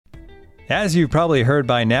As you've probably heard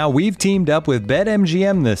by now, we've teamed up with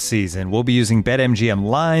BetMGM this season. We'll be using BetMGM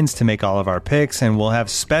lines to make all of our picks, and we'll have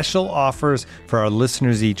special offers for our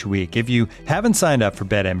listeners each week. If you haven't signed up for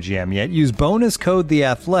BetMGM yet, use bonus code The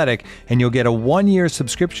Athletic, and you'll get a 1-year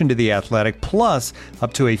subscription to The Athletic, plus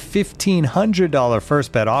up to a $1,500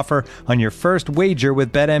 first bet offer on your first wager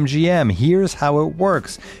with BetMGM. Here's how it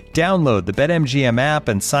works. Download the BetMGM app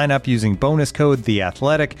and sign up using bonus code The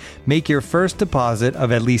Athletic. Make your first deposit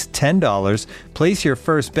of at least $10. Place your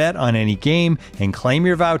first bet on any game and claim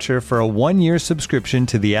your voucher for a 1-year subscription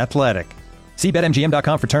to The Athletic. See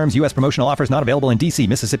BetMGM.com for terms. U.S. promotional offers not available in D.C.,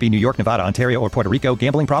 Mississippi, New York, Nevada, Ontario, or Puerto Rico.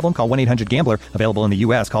 Gambling problem? Call 1-800-GAMBLER. Available in the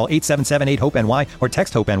U.S. Call 877-8-HOPE-NY or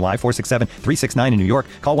text HOPE-NY 467-369 in New York.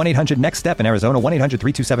 Call 1-800-NEXT-STEP in Arizona.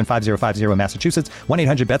 1-800-327-5050 in Massachusetts.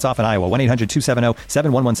 1-800-BETS-OFF in Iowa.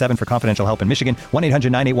 1-800-270-7117 for confidential help in Michigan.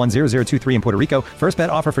 1-800-981-0023 in Puerto Rico. First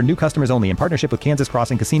bet offer for new customers only in partnership with Kansas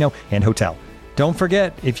Crossing Casino and Hotel. Don't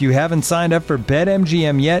forget, if you haven't signed up for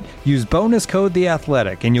BetMGM yet, use bonus code The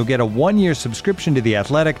Athletic, and you'll get a 1-year subscription to The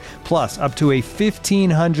Athletic, plus up to a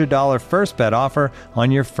 $1,500 first bet offer on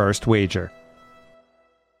your first wager.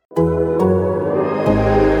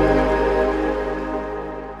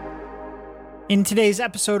 In today's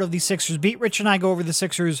episode of the Sixers Beat, Rich and I go over the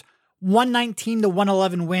Sixers'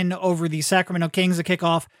 119-111 win over the Sacramento Kings to kick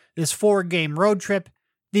off this 4-game road trip,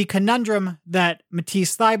 the conundrum that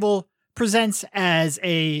Matisse Thybulle presents as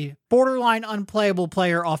a borderline unplayable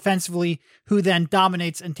player offensively who then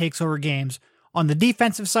dominates and takes over games on the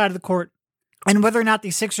defensive side of the court, and whether or not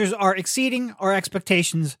the Sixers are exceeding our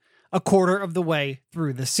expectations a quarter of the way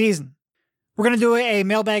through the season. We're going to do a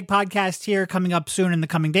mailbag podcast here coming up soon in the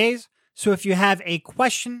coming days, so if you have a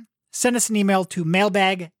question, send us an email to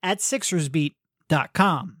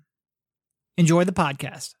mailbag@sixersbeat.com. Enjoy the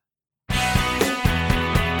podcast.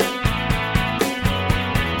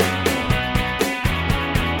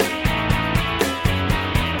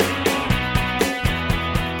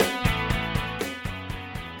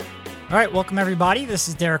 All right, welcome everybody. This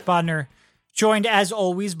is Derek Bodner, joined as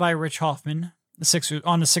always by Rich Hoffman, the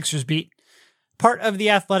Sixers Beat, part of the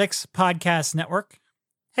Athletics Podcast Network.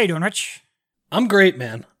 How you doing, Rich? I'm great,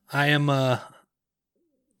 man. I am, there's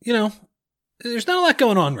not a lot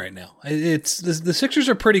going on right now. It's the Sixers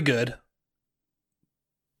are pretty good,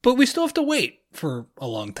 but we still have to wait for a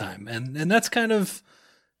long time, and that's kind of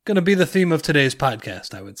going to be the theme of today's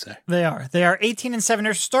podcast, I would say. They are 18-7.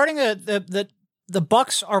 They're starting the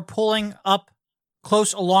Bucks are pulling up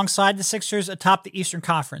close alongside the Sixers atop the Eastern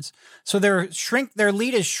Conference. So their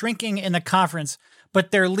lead is shrinking in the conference,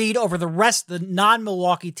 but their lead over the rest of the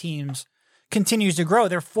non-Milwaukee teams continues to grow.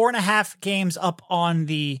 They're 4.5 games up on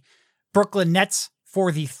the Brooklyn Nets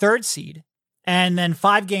for the 3rd seed, and then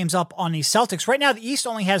 5 games up on the Celtics. Right now, the East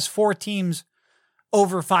only has 4 teams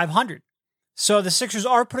over 500. So the Sixers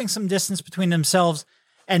are putting some distance between themselves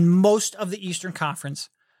and most of the Eastern Conference.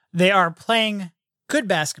 They are playing good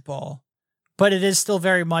basketball, but it is still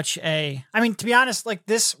very much to be honest, like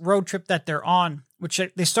this road trip that they're on, which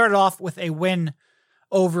they started off with a win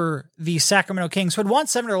over the Sacramento Kings, who had won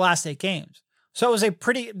 7 of their last 8 games. So it was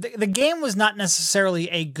the game was not necessarily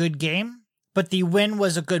a good game, but the win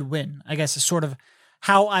was a good win, I guess is sort of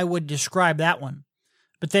how I would describe that one.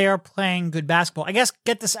 But they are playing good basketball. I guess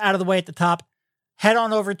get this out of the way at the top. Head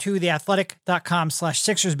on over to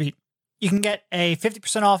theathletic.com/SixersBeat. You can get a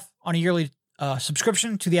 50% off on a yearly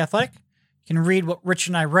subscription to The Athletic. You can read what Rich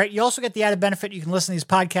and I write. You also get the added benefit. You can listen to these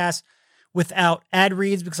podcasts without ad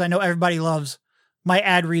reads, because I know everybody loves my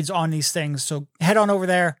ad reads on these things. So head on over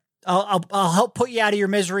there. I'll help put you out of your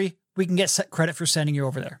misery. We can get credit for sending you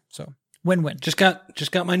over there. So win-win. Just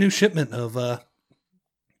got my new shipment of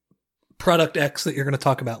product X that you're going to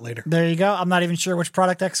talk about later. There you go. I'm not even sure which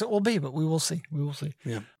product X it will be, but we will see.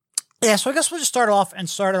 Yeah. So I guess we'll just start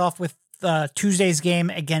it off with Tuesday's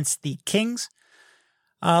game against the Kings.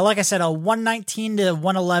 Like I said, a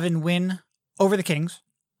 119-111 win over the Kings.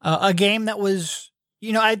 A game that was,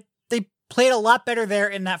 they played a lot better there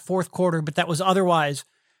in that 4th quarter, but that was otherwise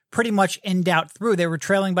pretty much in doubt through. They were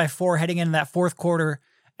trailing by 4 heading into that 4th quarter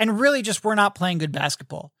and really just were not playing good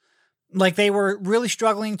basketball. Like, they were really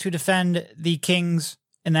struggling to defend the Kings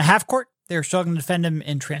in the half court. They were struggling to defend them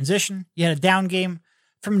in transition. You had a down game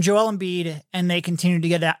from Joel Embiid, and they continued to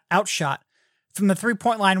get outshot from the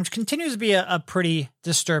 3-point line, which continues to be a pretty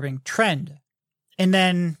disturbing trend. And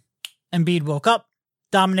then Embiid woke up,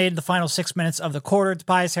 dominated the final 6 minutes of the quarter.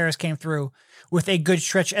 Tobias Harris came through with a good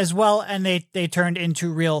stretch as well, and they turned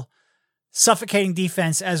into real suffocating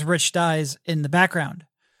defense as Rich dies in the background.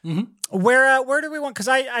 Mm-hmm. Where do we want? Because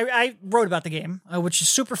I wrote about the game, which is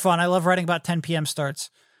super fun. I love writing about 10 p.m.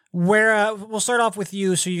 starts. Where we'll start off with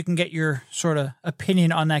you so you can get your sort of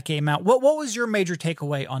opinion on that game out. What was your major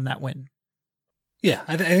takeaway on that win? Yeah,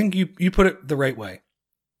 I think you put it the right way.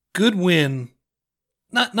 Good win,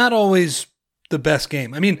 not always the best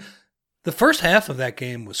game. I mean, the first half of that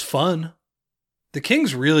game was fun. The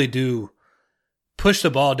Kings really do push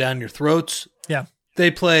the ball down your throats. Yeah.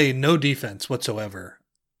 They play no defense whatsoever.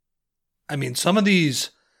 I mean, some of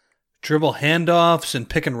these dribble handoffs and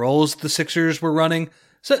pick and rolls the Sixers were running.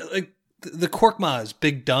 So, like the Korkmaz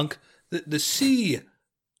big dunk, the sea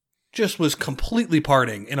just was completely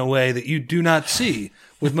parting in a way that you do not see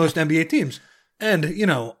with most NBA teams. And, you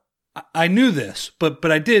know, I knew this, but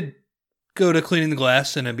I did go to Cleaning the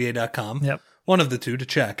Glass and NBA.com, Yep. one of the two, to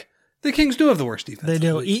check. The Kings do have the worst defense. They in the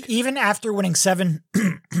do. league. Even after winning 7,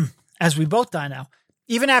 as we both die now,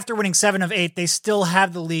 even after winning 7 of 8, they still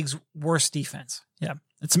have the league's worst defense. Yeah,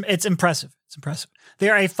 it's impressive. It's impressive. They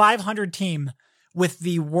are a 500 team with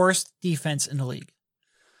the worst defense in the league.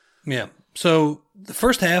 Yeah. So the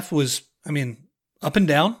first half was, I mean, up and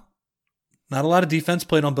down. Not a lot of defense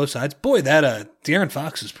played on both sides. Boy, that De'Aaron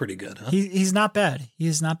Fox is pretty good, huh? He's not bad. He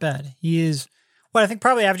is not bad. He is, I think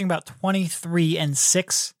probably averaging about 23 and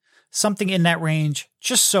 6, something in that range.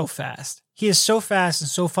 Just so fast. He is so fast and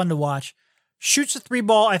so fun to watch. Shoots a 3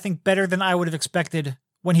 ball, I think, better than I would have expected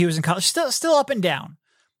when he was in college. Still up and down,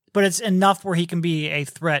 but it's enough where he can be a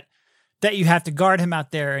threat that you have to guard him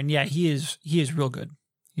out there. And yeah, he is real good.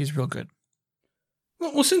 He's real good.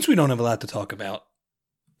 Well, since we don't have a lot to talk about,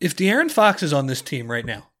 if De'Aaron Fox is on this team right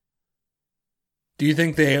now, do you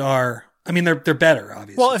think they are? I mean, they're better,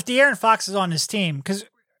 obviously. Well, if De'Aaron Fox is on his team, because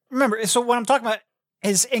remember, so when I'm talking about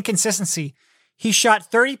his inconsistency, he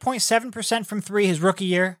shot 30.7% from 3 his rookie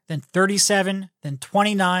year, then 37, then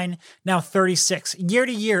 29, now 36. Year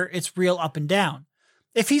to year, it's real up and down.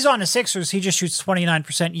 If he's on the Sixers, he just shoots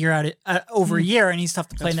 29% year out over a year, and he's tough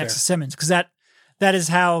to play next to Simmons because that is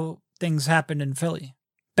how things happened in Philly.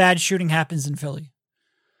 Bad shooting happens in Philly.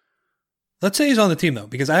 Let's say he's on the team, though,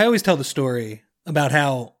 because I always tell the story about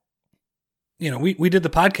how, you know, we did the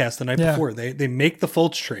podcast the night before. They make the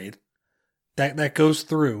Fultz trade. That goes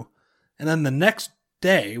through. And then the next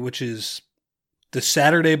day, which is the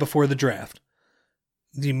Saturday before the draft,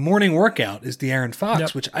 the morning workout is De'Aaron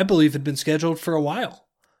Fox, which I believe had been scheduled for a while.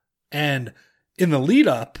 And in the lead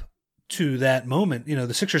up to that moment, you know,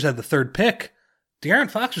 the Sixers had the 3rd pick.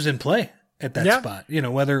 De'Aaron Fox was in play at that spot, you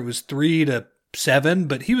know, whether it was 3 to 7,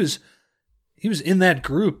 but he was in that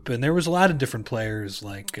group, and there was a lot of different players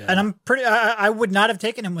like. And I would not have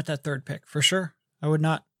taken him with that 3rd pick for sure. I would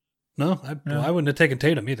not. No, I wouldn't have taken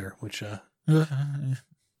Tatum either. Which me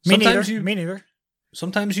neither.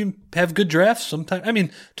 Sometimes you have good drafts. Sometimes, I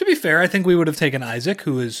mean, to be fair, I think we would have taken Isaac,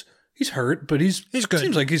 he's hurt, but he's good.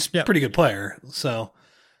 Seems like he's a pretty good player. So.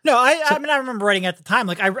 No, I mean, I remember writing at the time,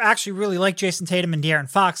 like, I actually really like Jason Tatum and De'Aaron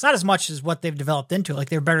Fox, not as much as what they've developed into. Like,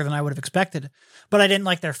 they're better than I would have expected, but I didn't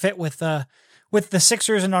like their fit with the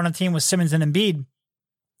Sixers and on a team with Simmons and Embiid.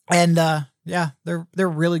 And, they're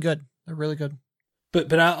really good. They're really good.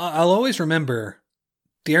 But I'll always remember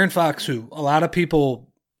De'Aaron Fox, who a lot of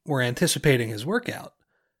people were anticipating his workout.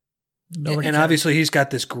 And obviously he's got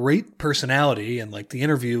this great personality, and like the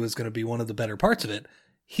interview is going to be one of the better parts of it.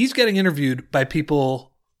 He's getting interviewed by people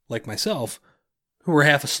like myself who were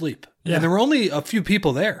half asleep. Yeah. And there were only a few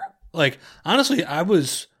people there. Like, honestly, I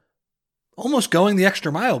was almost going the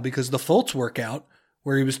extra mile because the Fultz workout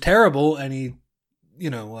where he was terrible and he, you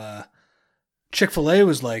know, Chick-fil-A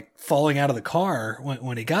was like falling out of the car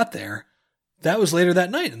when he got there. That was later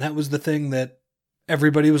that night. And that was the thing that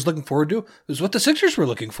everybody was looking forward to. It was what the Sixers were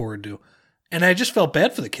looking forward to. And I just felt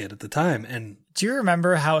bad for the kid at the time. And do you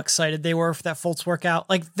remember how excited they were for that Fultz workout?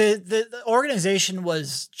 Like the organization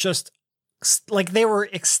was just like, they were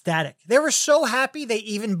ecstatic. They were so happy they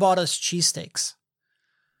even bought us cheesesteaks.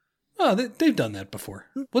 Oh, they've done that before.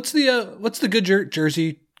 What's the good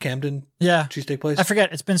Jersey Camden cheesesteak place? I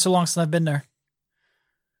forget. It's been so long since I've been there.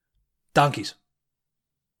 Donkeys.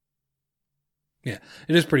 Yeah,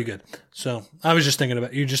 it is pretty good. So I was just thinking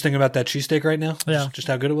about that cheesesteak right now. Yeah, just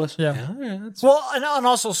how good it was. Yeah. Well, and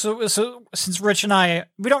also so since Rich and I,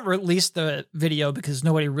 we don't release the video because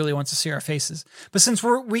nobody really wants to see our faces. But since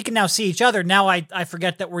we can now see each other, now I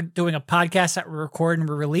forget that we're doing a podcast that we record and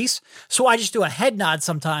we release. So I just do a head nod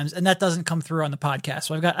sometimes, and that doesn't come through on the podcast.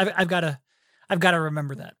 So I've got to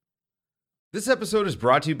remember that. This episode is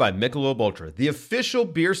brought to you by Michelob Ultra, the official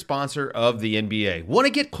beer sponsor of the NBA. Want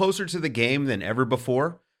to get closer to the game than ever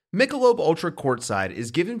before? Michelob Ultra Courtside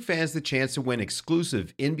is giving fans the chance to win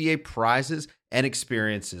exclusive NBA prizes and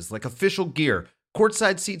experiences like official gear,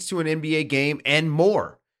 courtside seats to an NBA game, and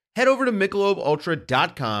more. Head over to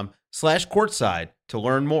MichelobUltra.com/courtside to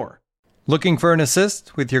learn more. Looking for an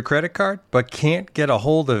assist with your credit card, but can't get a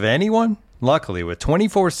hold of anyone? Luckily, with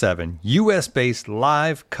 24/7 US-based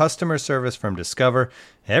live customer service from Discover,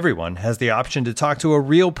 everyone has the option to talk to a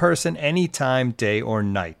real person anytime, day or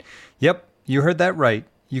night. Yep, you heard that right.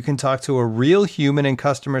 You can talk to a real human in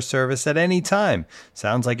customer service at any time.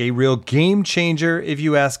 Sounds like a real game changer if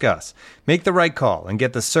you ask us. Make the right call and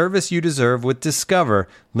get the service you deserve with Discover.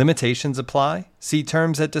 Limitations apply. See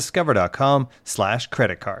terms at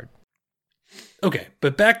discover.com/creditcard. Okay,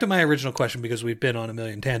 but back to my original question, because we've been on a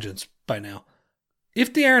million tangents by now.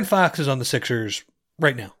 If De'Aaron Fox is on the Sixers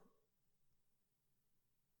right now,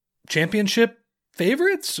 championship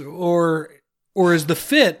favorites, or is the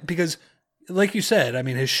fit, because like you said, I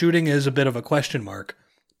mean, his shooting is a bit of a question mark,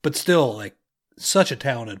 but still, like, such a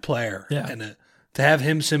talented player. Yeah. And to have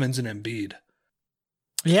him, Simmons, and Embiid.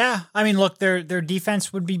 Yeah, I mean, look, their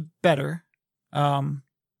defense would be better. I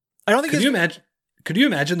don't think. Could you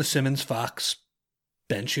imagine the Simmons Fox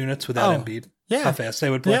bench units without Embiid? Yeah, how fast they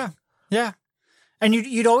would play. Yeah, and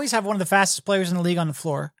you'd always have one of the fastest players in the league on the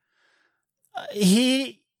floor.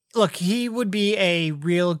 He would be a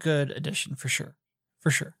real good addition for sure.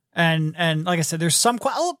 And like I said, there's some.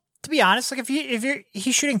 To be honest, like if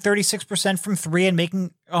he's shooting 36% from three and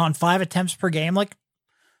making on 5 attempts per game, like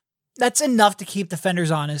that's enough to keep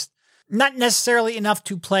defenders honest. Not necessarily enough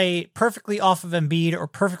to play perfectly off of Embiid or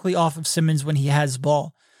perfectly off of Simmons when he has the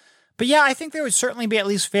ball. But yeah, I think there would certainly be at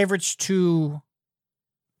least favorites to.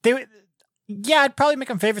 I'd probably make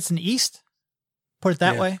them favorites in the East. Put it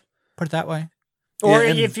that way. Or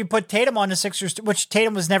if you put Tatum on the Sixers, which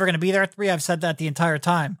Tatum was never going to be there at 3, I've said that the entire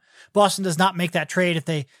time. Boston does not make that trade if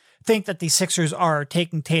they think that the Sixers are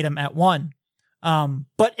taking Tatum at 1.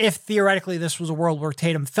 But if theoretically this was a world where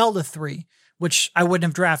Tatum fell to 3, which I wouldn't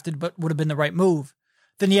have drafted, but would have been the right move,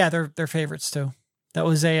 then yeah, they're favorites too. That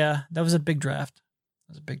was a big draft.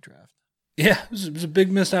 Yeah, it was a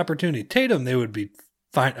big missed opportunity. Tatum, they would be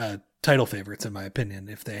fine, title favorites in my opinion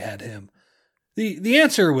if they had him. The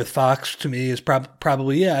answer with Fox to me is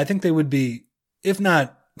probably, I think they would be, if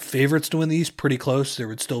not favorites to win the East, pretty close. There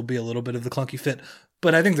would still be a little bit of the clunky fit.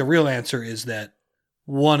 But I think the real answer is that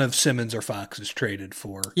one of Simmons or Fox is traded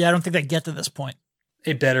for. Yeah, I don't think they get to this point.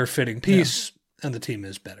 A better fitting piece, and the team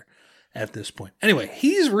is better at this point. Anyway,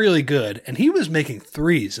 he's really good, and he was making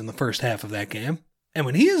threes in the first half of that game. And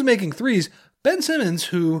when he is making threes, Ben Simmons,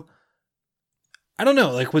 who, I don't know,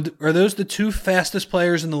 like, are those the 2 fastest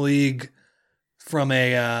players in the league from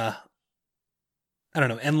a,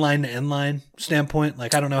 end-line to end-line standpoint?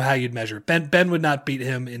 Like, I don't know how you'd measure it. Ben would not beat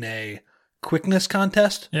him in a quickness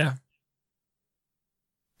contest. Yeah.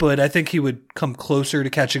 But I think he would come closer to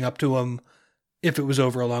catching up to him if it was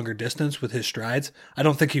over a longer distance with his strides. I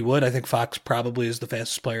don't think he would. I think Fox probably is the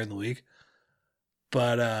fastest player in the league.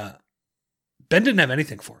 But Ben didn't have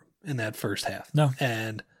anything for him in that first half. No.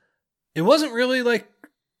 And it wasn't really like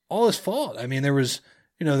all his fault. I mean, there was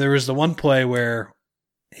the one play where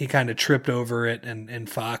he kind of tripped over it, and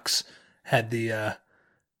Fox had the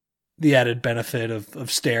added benefit of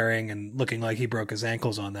staring and looking like he broke his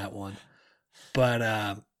ankles on that one.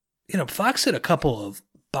 But, Fox hit a couple of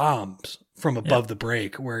bombs from above the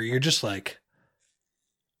break where you're just like,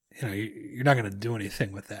 you're not going to do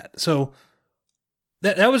anything with that. So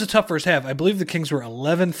that was a tough first half. I believe the Kings were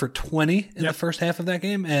 11 for 20 in the first half of that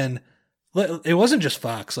game. And it wasn't just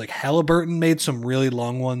Fox. Like, Halliburton made some really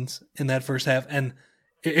long ones in that first half. And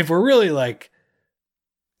if we're really like,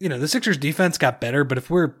 the Sixers defense got better, but if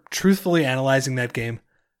we're truthfully analyzing that game,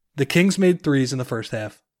 the Kings made threes in the first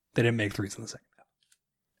half. They didn't make threes in the second half.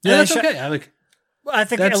 Yeah, that's okay. I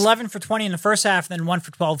think 11 for 20 in the first half, then 1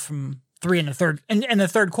 for 12 from 3 in the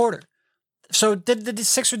third quarter. So did the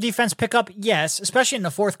Sixers defense pick up? Yes, especially in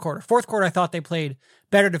the fourth quarter. Fourth quarter, I thought they played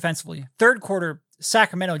better defensively. Third quarter,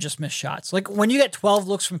 Sacramento just missed shots. Like, when you get 12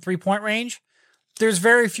 looks from 3-point range, there's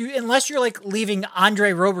very few, unless you're like leaving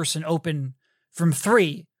Andre Roberson open from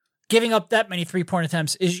 3, giving up that many 3-point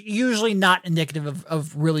attempts is usually not indicative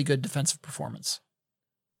of really good defensive performance.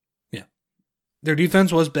 Yeah. Their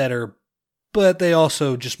defense was better, but they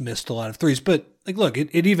also just missed a lot of threes. But, like, look,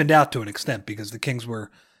 it evened out to an extent because the Kings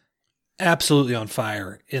were absolutely on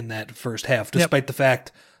fire in that first half, despite the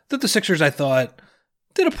fact that the Sixers, I thought,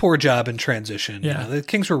 did a poor job in transition. Yeah. The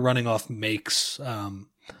Kings were running off makes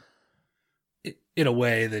in a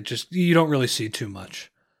way that just you don't really see too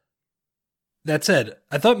much. That said,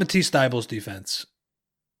 I thought Matisse Thybulle's defense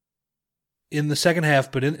in the second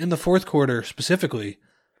half, but in the fourth quarter specifically,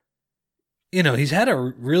 he's had a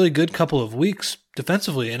really good couple of weeks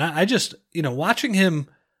defensively. And I just, watching him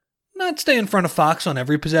not stay in front of Fox on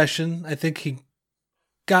every possession, I think he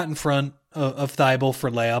got in front of Thybulle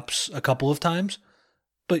for layups a couple of times.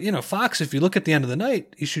 But, Fox, if you look at the end of the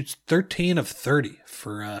night, he shoots 13 of 30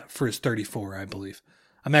 for his 34, I believe.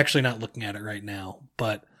 I'm actually not looking at it right now,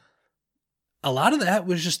 but a lot of that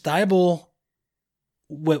was just Thybulle,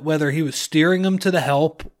 whether he was steering him to the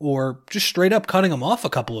help or just straight up cutting him off a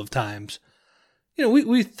couple of times.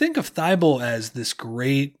 We think of Thybulle as this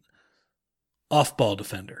great off-ball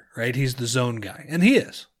defender, right? He's the zone guy, and he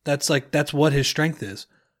is. That's what his strength is.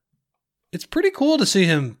 It's pretty cool to see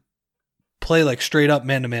him play like straight up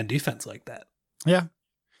man-to-man defense like that. Yeah.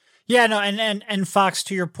 Yeah, no, and Fox,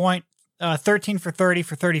 to your point, 13 for 30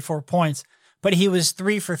 for 34 points, but he was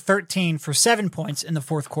 3 for 13 for 7 points in the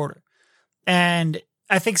fourth quarter. And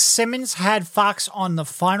I think Simmons had Fox on the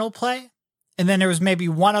final play, and then there was maybe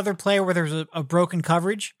one other play where there was a broken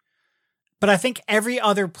coverage. But I think every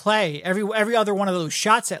other play, every other one of those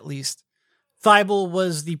shots at least, Thybulle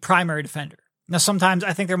was the primary defender. Now, sometimes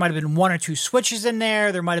I think there might have been one or two switches in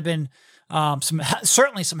there. There might have been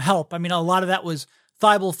certainly some help. I mean, a lot of that was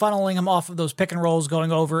Thybulle funneling him off of those pick and rolls, going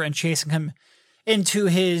over and chasing him into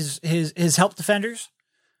his help defenders.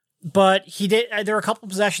 But he did. There were a couple of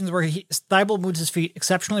possessions where Thybulle moved his feet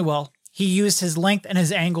exceptionally well. He used his length and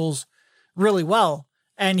his angles really well,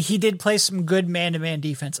 and he did play some good man-to-man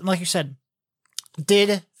defense. And like you said,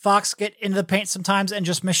 did Fox get into the paint sometimes and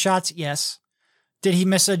just miss shots? Yes. Did he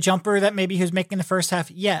miss a jumper that maybe he was making in the first half?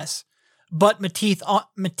 Yes. But Matisse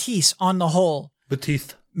on the whole,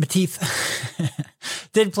 Matisse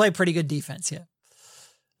did play pretty good defense. Yeah,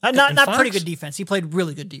 not Fox, pretty good defense. He played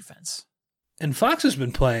really good defense. And Fox has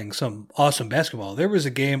been playing some awesome basketball. There was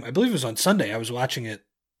a game, I believe it was on Sunday. I was watching it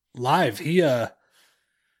live. He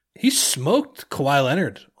smoked Kawhi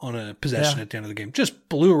Leonard on a possession at the end of the game. Just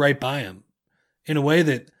blew right by him in a way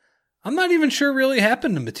that I'm not even sure really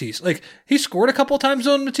happened to Matisse. Like, he scored a couple times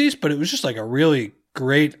on Matisse, but it was just like a really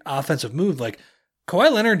great offensive move. Like,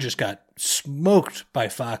 Kawhi Leonard just got smoked by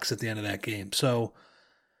Fox at the end of that game. So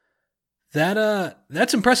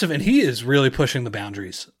that's impressive. And he is really pushing the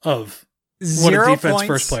boundaries of what a defense points,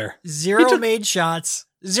 first player. Zero made shots,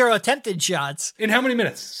 0 attempted shots. In how many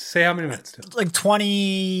minutes? Say how many minutes? Like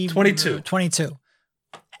 22.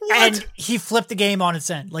 What? And he flipped the game on its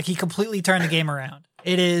end. Like, he completely turned the game around.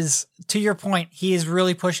 It is, to your point, he is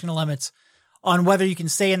really pushing the limits on whether you can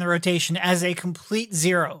stay in the rotation as a complete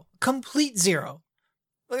zero.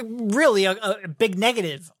 Really a big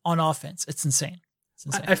negative on offense. It's insane.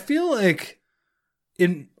 I feel like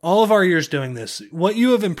in all of our years doing this, what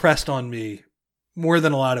you have impressed on me more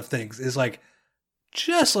than a lot of things is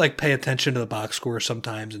just pay attention to the box score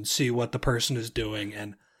sometimes and see what the person is doing.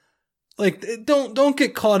 And don't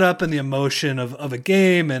get caught up in the emotion of a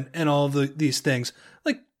game and all these things.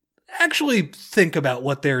 Actually think about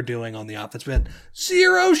what they're doing on the offense. Man,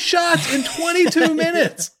 0 shots in 22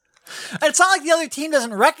 minutes. And it's not like the other team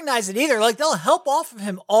doesn't recognize it either. They'll help off of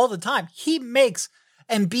him all the time. He makes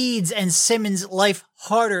Embiid's and Simmons' life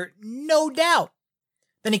harder, no doubt.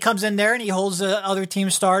 Then he comes in there and he holds the other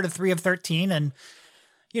team's star to 3 of 13 and,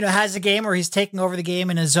 has a game where he's taking over the game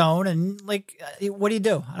in his zone. And what do you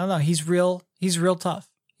do? I don't know. He's real tough.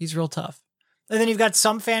 And then you've got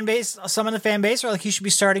some in the fan base are he should be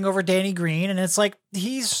starting over Danny Green. And it's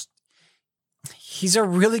he's a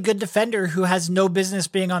really good defender who has no business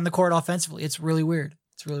being on the court offensively. It's really weird.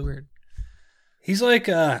 He's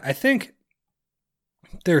I think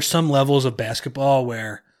there are some levels of basketball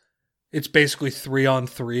where it's basically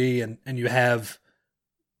 3-on-3 and you have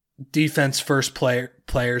defense first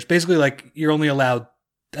players. Basically you're only allowed,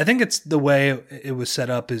 I think it's the way it was set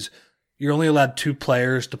up is you're only allowed 2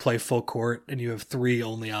 players to play full court and you have 3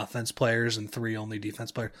 only offense players and 3 only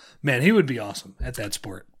defense players. Man, he would be awesome at that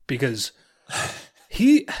sport because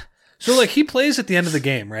he plays at the end of the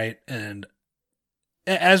game, right? And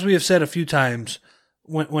as we have said a few times,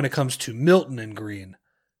 when it comes to Milton and Green,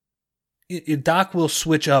 Doc will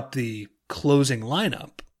switch up the closing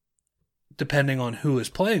lineup depending on who is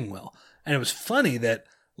playing well. And it was funny that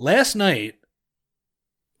last night,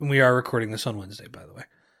 and we are recording this on Wednesday, by the way,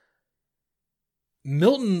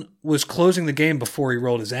 Milton was closing the game before he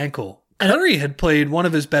rolled his ankle. Curry had played one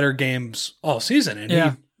of his better games all season,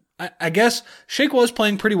 and I guess Shake was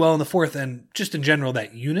playing pretty well in the fourth, and just in general,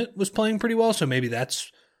 that unit was playing pretty well, so maybe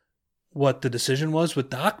that's what the decision was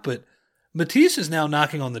with Doc, but Matisse is now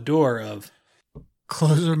knocking on the door of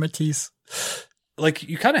closer Matisse.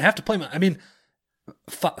 You kind of have to play him. I mean,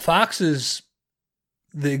 Fox is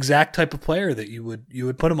the exact type of player that you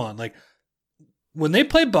would put him on. When they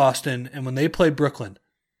play Boston and when they play Brooklyn,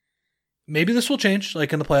 maybe this will change, in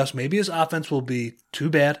the playoffs. Maybe his offense will be too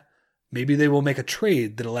bad. Maybe they will make a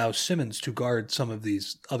trade that allows Simmons to guard some of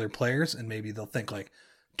these other players, and maybe they'll think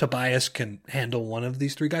Tobias can handle one of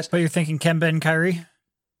these 3 guys. But you're thinking Kemba and Kyrie?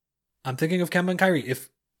 I'm thinking of Kemba and Kyrie. If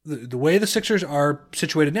the way the Sixers are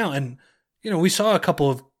situated now, and we saw a couple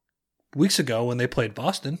of weeks ago when they played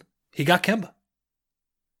Boston, he got Kemba.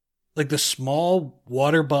 Like the small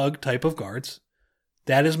water bug type of guards,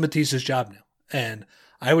 that is Matisse's job now. And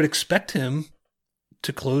I would expect him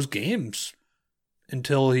to close games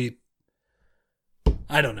until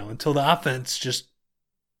until the offense just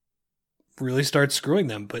really starts screwing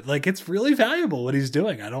them. But like, it's really valuable what he's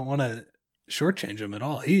doing. I don't want to shortchange him at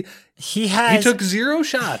all. He took 0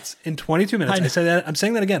 shots in 22 minutes. I'm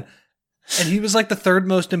saying that again. And he was like the third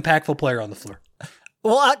most impactful player on the floor.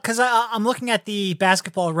 Well, because I'm looking at the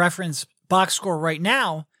Basketball Reference box score right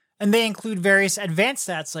now, and they include various advanced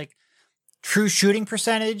stats like true shooting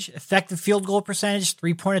percentage, effective field goal percentage,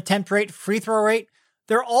 3-point attempt rate, free throw rate.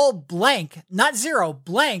 They're all blank, not 0,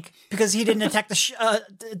 blank, because he didn't attempt a shot.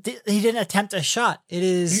 It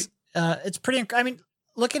is it's pretty. I mean,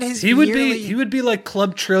 look at his. He would be like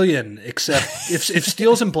Club Trillion, except if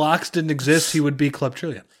steals and blocks didn't exist, he would be Club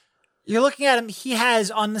Trillion. You're looking at him. He has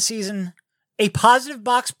on the season a positive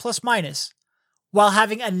box plus minus while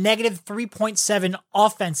having a negative 3.7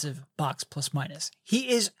 offensive box plus minus. He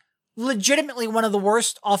is legitimately one of the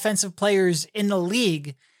worst offensive players in the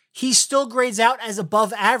league. He still grades out as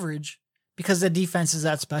above average because the defense is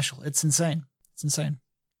that special. It's insane. It's insane.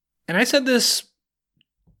 And I said this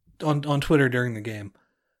on Twitter during the game.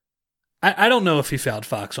 I don't know if he fouled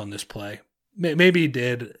Fox on this play. Maybe he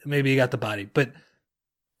did. Maybe he got the body. But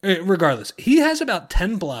regardless, he has about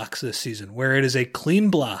 10 blocks this season where it is a clean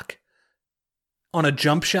block on a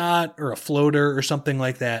jump shot or a floater or something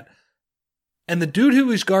like that. And the dude who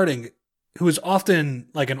he's guarding, who is often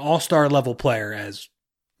like an all-star level player, as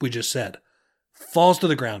we just said, falls to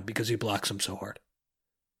the ground because he blocks him so hard.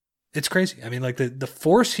 It's crazy. I mean, like the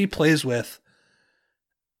force he plays with,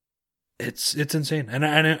 it's insane. And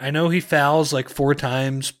I know he fouls like 4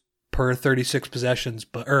 times per 36 possessions,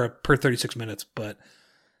 or per 36 minutes, but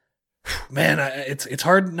man, it's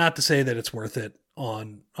hard not to say that it's worth it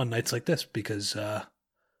on nights like this because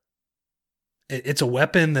it's a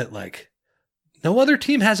weapon that like no other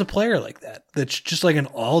team has a player like that. That's just like an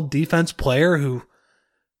all defense player who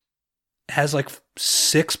has like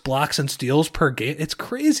 6 blocks and steals per game. It's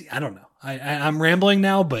crazy. I don't know. I'm rambling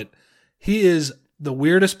now, but he is the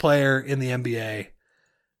weirdest player in the NBA,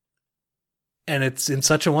 and it's in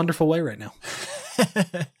such a wonderful way right now.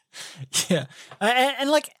 Yeah, and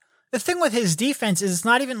like. The thing with his defense is it's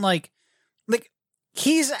not even like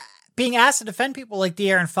he's being asked to defend people like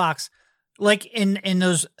De'Aaron Fox, like in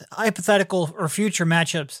those hypothetical or future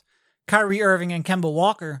matchups, Kyrie Irving and Kemba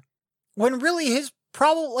Walker, when really his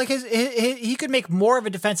problem, like he could make more of a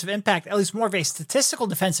defensive impact, at least more of a statistical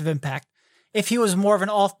defensive impact, if he was more of an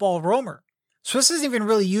off-ball roamer. So this isn't even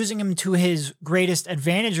really using him to his greatest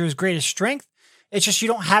advantage or his greatest strength. It's just you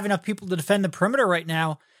don't have enough people to defend the perimeter right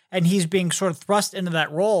now, and he's being sort of thrust into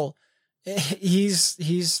that role. He's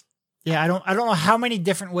I don't know how many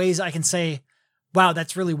different ways I can say, wow,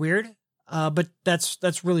 that's really weird. But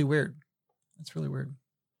that's really weird. That's really weird.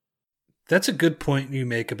 That's a good point you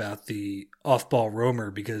make about the off-ball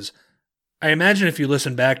roamer, because I imagine if you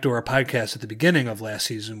listen back to our podcast at the beginning of last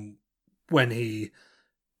season, when he,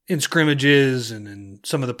 in scrimmages and in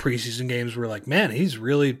some of the preseason games, were like, man, he's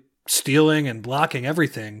really stealing and blocking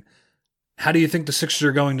everything. How do you think the Sixers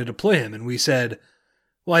are going to deploy him? And we said,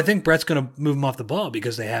 well, I think Brett's going to move him off the ball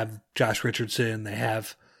because they have Josh Richardson, they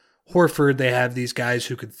have Horford, they have these guys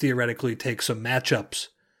who could theoretically take some matchups.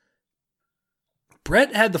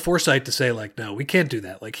 Brett had the foresight to say, like, no, we can't do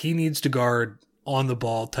that. Like, he needs to guard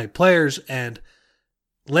on-the-ball type players. And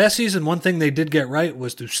last season, one thing they did get right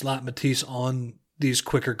was to slot Matisse on these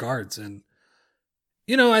quicker guards. And,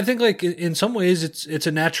 I think, like, in some ways, it's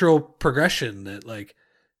a natural progression that, like,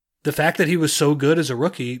 the fact that he was so good as a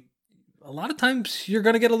rookie, a lot of times you're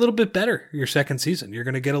going to get a little bit better your second season. You're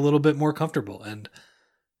going to get a little bit more comfortable. And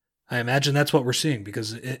I imagine that's what we're seeing,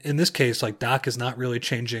 because in this case, like, Doc is not really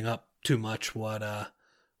changing up too much what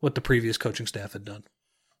the previous coaching staff had done.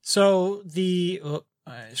 So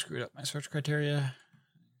I screwed up my search criteria.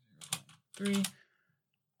 3.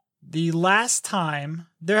 The last time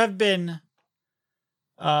there have been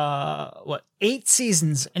 8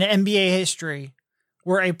 seasons in NBA history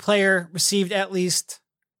where a player received at least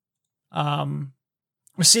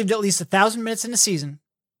 1,000 minutes in a season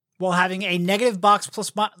while having a negative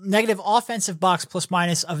offensive box plus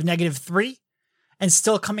minus of -3 and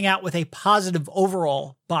still coming out with a positive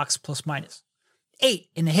overall box plus minus.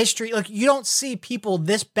 8 in the history. Like, you don't see people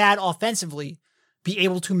this bad offensively be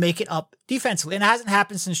able to make it up defensively. And it hasn't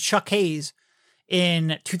happened since Chuck Hayes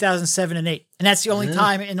in 2007 and 8. And that's the only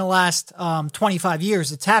time in the last 25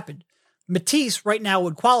 years it's happened. Matisse right now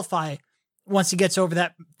would qualify once he gets over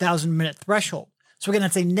that 1,000-minute threshold. So again,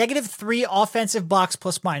 that's a -3 offensive box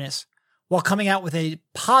plus minus while coming out with a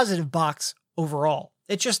positive box overall.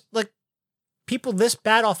 It's just like people this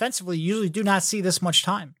bad offensively usually do not see this much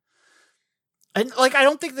time. And like, I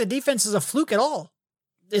don't think the defense is a fluke at all.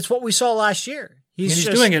 It's what we saw last year. He's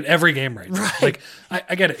doing it every game right now. Right. Like,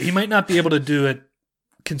 I get it. He might not be able to do it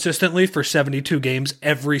consistently for 72 games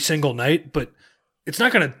every single night, but it's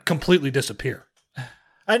not going to completely disappear.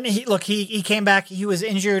 And he came back. He was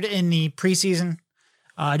injured in the preseason.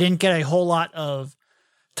 Didn't get a whole lot of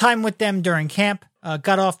time with them during camp.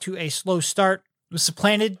 Got off to a slow start. Was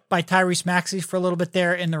supplanted by Tyrese Maxey for a little bit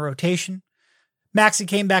there in the rotation. Maxey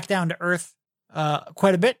came back down to earth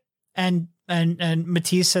quite a bit, and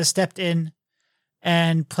Matisse has stepped in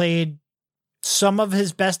and played some of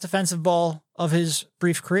his best defensive ball of his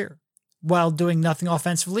brief career while doing nothing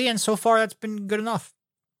offensively, and so far that's been good enough.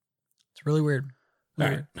 It's really weird. All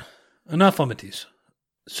right. Enough on Matisse.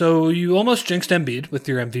 So you almost jinxed Embiid with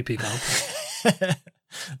your MVP comp.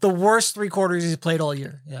 The worst 3 quarters he's played all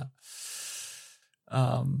year. Yeah.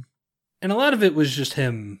 And a lot of it was just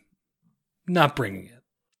him not bringing it.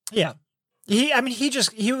 Yeah. He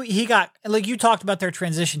got, like you talked about their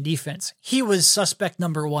transition defense. He was suspect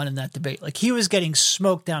number 1 in that debate. Like he was getting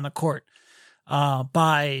smoked down the court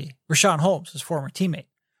by Richaun Holmes, his former teammate.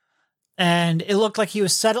 And it looked like he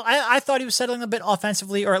was settled. I thought he was settling a bit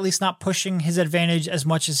offensively, or at least not pushing his advantage as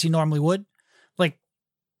much as he normally would. Like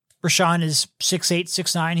Richaun is 6'8",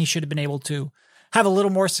 6'9". He should have been able to have a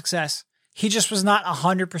little more success. He just was not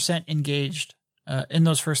 100% engaged in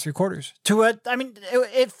those first 3 quarters.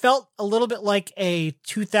 It felt a little bit like a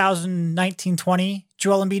 2019-20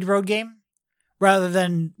 Joel Embiid road game rather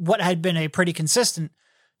than what had been a pretty consistent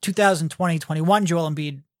 2020-21 Joel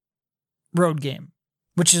Embiid road game,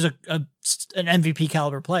 which is an MVP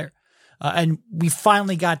caliber player. And we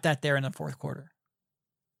finally got that there in the fourth quarter.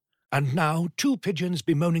 And now, 2 pigeons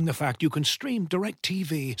bemoaning the fact you can stream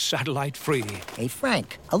DirecTV satellite-free. Hey,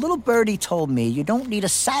 Frank, a little birdie told me you don't need a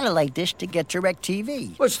satellite dish to get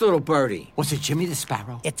DirecTV. What's little birdie? Was it Jimmy the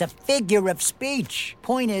Sparrow? It's a figure of speech.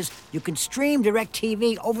 Point is, you can stream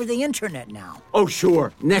DirecTV over the internet now. Oh,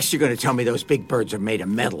 sure. Next you're going to tell me those big birds are made of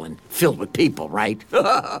metal and filled with people, right?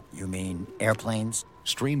 You mean airplanes?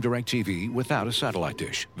 Stream DirecTV without a satellite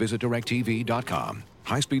dish. Visit DirecTV.com.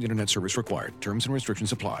 High-speed internet service required. Terms and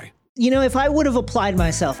restrictions apply. You know, if I would have applied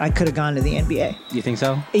myself, I could have gone to the NBA. You think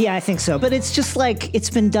so? Yeah, I think so. But it's just like, it's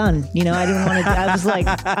been done. You know, I didn't want to, I was like,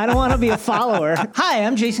 I don't want to be a follower. Hi,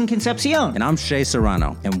 I'm Jason Concepcion. And I'm Shea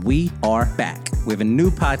Serrano. And we are back. We have a new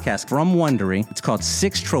podcast from Wondery. It's called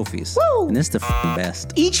 6 Trophies. Woo! And it's the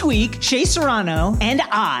best. Each week, Shea Serrano and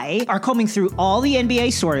I are combing through all the NBA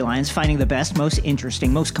storylines, finding the best, most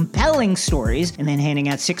interesting, most compelling stories, and then handing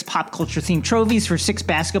out 6 pop culture themed trophies for 6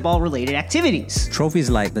 basketball related activities. Trophies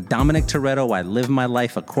like the Dominic Toretto I Live My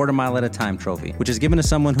Life a Quarter Mile at a Time trophy, which is given to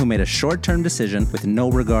someone who made a short-term decision with no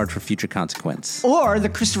regard for future consequence. Or the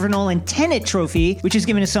Christopher Nolan Tenet trophy, which is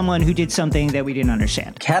given to someone who did something that we didn't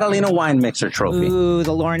understand. Catalina Wine Mixer trophy. Ooh,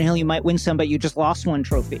 the Lauryn Hill You Might Win Some But You Just Lost One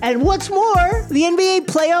trophy. And what's more, the NBA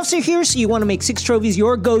playoffs are here, so you want to make 6 Trophies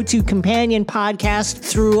your go-to companion podcast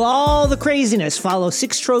through all the craziness. Follow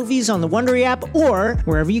 6 Trophies on the Wondery app or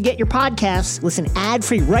wherever you get your podcasts. Listen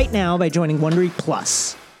ad-free right now by joining Wondery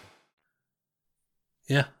Plus.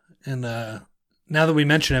 Yeah. And now that we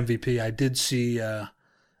mention MVP, I did see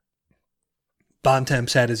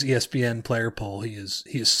Bontemps had his ESPN player poll. He is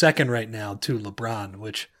second right now to LeBron,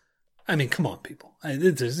 which, I mean, come on, people.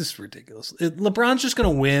 This is ridiculous. LeBron's just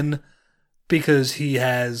going to win because he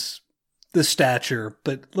has the stature,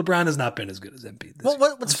 but LeBron has not been as good as Embiid this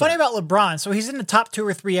year. What's funny about LeBron, so he's in the top 2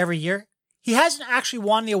 or 3 every year. He hasn't actually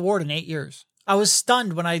won the award in 8 years. I was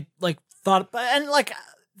stunned when I thought, and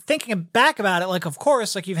thinking back about it, of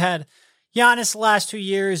course, you've had Giannis the last 2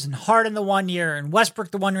 years and Harden the 1 year and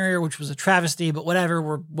Westbrook the 1 year, which was a travesty, but whatever,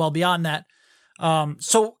 we're well beyond that.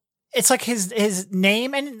 So it's like his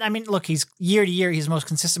name, and I mean, look, he's year to year, he's the most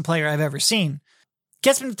consistent player I've ever seen.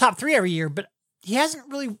 Gets him to the top 3 every year, but he hasn't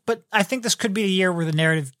really, but I think this could be the year where the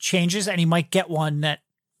narrative changes and he might get one that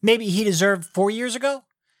maybe he deserved 4 years ago.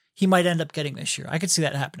 He might end up getting this year. I could see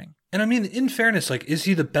that happening. And I mean, in fairness, is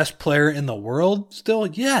he the best player in the world still?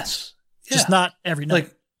 Yes. Yeah. Just not every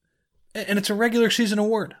night. And it's a regular season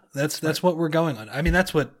award. That's right. What we're going on. I mean,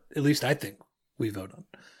 that's what at least I think we vote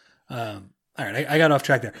on. All right, I got off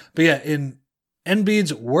track there. But yeah, in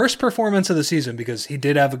Embiid's worst performance of the season, because he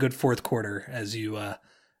did have a good fourth quarter, as you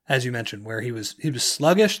mentioned, where he was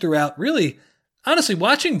sluggish throughout. Really, honestly,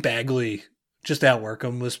 watching Bagley just outwork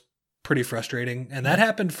him was pretty frustrating. And that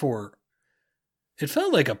happened it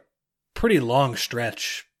felt like a pretty long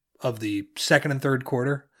stretch of the second and third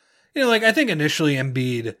quarter. I think initially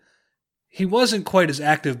Embiid, he wasn't quite as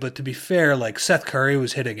active, but to be fair, Seth Curry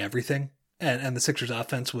was hitting everything, and the Sixers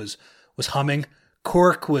offense was humming.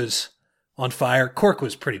 Cork was on fire. Cork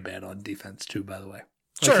was pretty bad on defense too, by the way.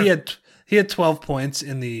 Sure. He had 12 points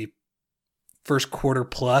in the first quarter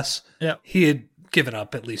plus. Yeah. He had given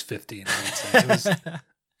up at least 15, I would say. It was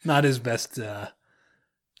not his best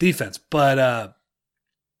defense. But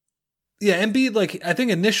Embiid, I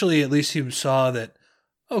think initially at least he saw that,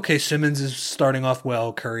 okay, Simmons is starting off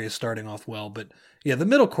well, Curry is starting off well, but the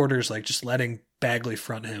middle quarters, just letting Bagley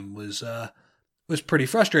front him was pretty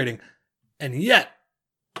frustrating. And yet,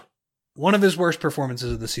 one of his worst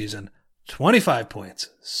performances of the season, 25 points,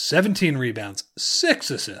 17 rebounds,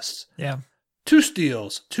 6 assists. Yeah. 2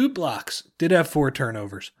 steals, 2 blocks, did have 4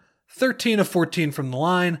 turnovers, 13 of 14 from the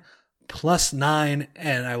line, plus 9,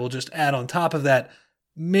 and I will just add on top of that,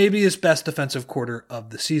 maybe his best defensive quarter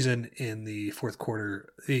of the season in the fourth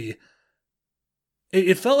quarter. It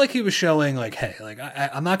felt like he was showing hey,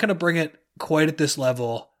 I'm not going to bring it quite at this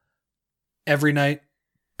level every night,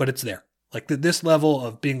 but it's there. This level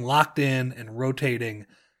of being locked in and rotating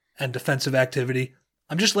and defensive activity,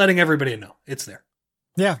 I'm just letting everybody know it's there.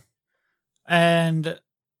 Yeah. And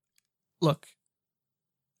look,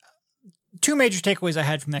 2 major takeaways I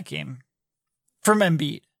had from that game from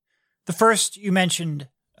Embiid. The first, you mentioned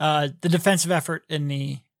the defensive effort in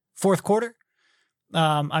the fourth quarter.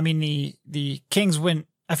 The Kings went,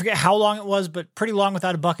 I forget how long it was, but pretty long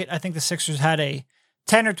without a bucket. I think the Sixers had a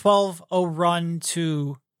 10 or 12-0 run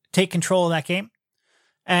to take control of that game.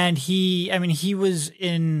 And he was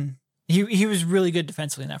really good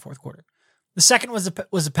defensively in that fourth quarter. The second was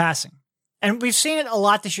the passing. And we've seen it a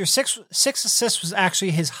lot this year. 6 assists was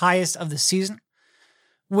actually his highest of the season,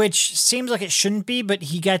 which seems like it shouldn't be, but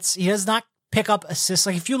he does not pick up assists.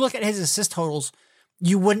 If you look at his assist totals,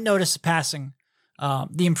 you wouldn't notice the passing,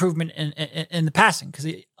 the improvement in the passing, because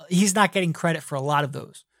he's not getting credit for a lot of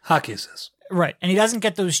those. Hockey assists. Right. And he doesn't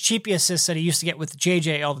get those cheapy assists that he used to get with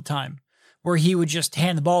JJ all the time, where he would just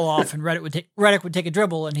hand the ball off and Redick would take a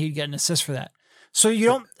dribble and he'd get an assist for that. So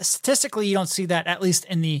statistically, you don't see that, at least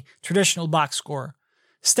in the traditional box score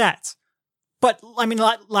stats. But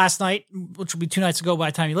last night, which will be 2 nights ago by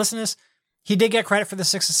the time you listen to this, he did get credit for the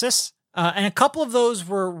 6 assists. And a couple of those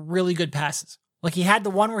were really good passes. He had the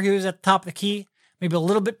one where he was at the top of the key, maybe a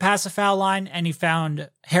little bit past the foul line, and he found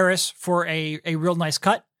Harris for a real nice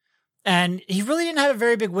cut. And he really didn't have a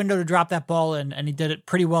very big window to drop that ball in, and he did it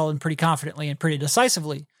pretty well and pretty confidently and pretty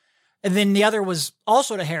decisively. And then the other was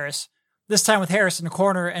also to Harris, this time with Harris in the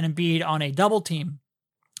corner and Embiid on a double team,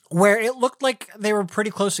 where it looked like they were pretty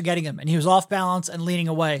close to getting him, and he was off balance and leaning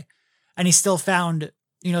away, and he still found,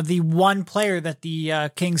 the one player that the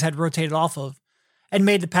Kings had rotated off of, and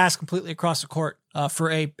made the pass completely across the court for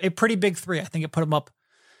a pretty big 3. I think it put him up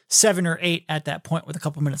 7 or 8 at that point with a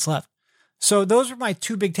couple minutes left. So those were my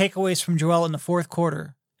 2 big takeaways from Joel in the fourth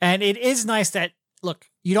quarter. And it is nice that, look,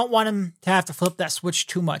 you don't want him to have to flip that switch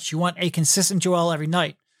too much. You want a consistent Joel every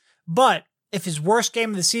night. But if his worst game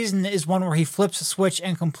of the season is one where he flips the switch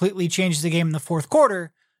and completely changes the game in the fourth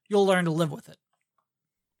quarter, you'll learn to live with it.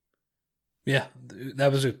 Yeah,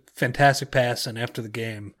 that was a fantastic pass. And after the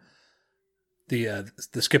game, the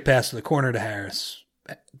skip pass to the corner to Harris,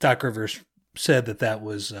 Doc Rivers said that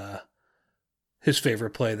was his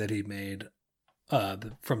favorite play that he made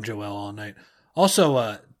from Joel all night.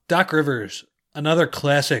 Also, Doc Rivers, another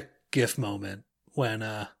classic GIF moment when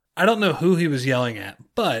I don't know who he was yelling at,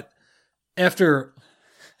 but after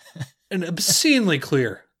an obscenely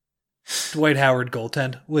clear Dwight Howard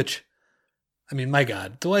goaltend, which, my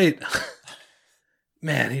God, Dwight,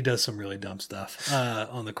 man, he does some really dumb stuff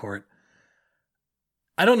on the court.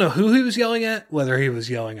 I don't know who he was yelling at, whether he was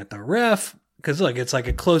yelling at the ref, because look, it's like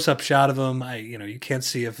a close-up shot of him. You can't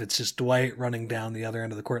see if it's just Dwight running down the other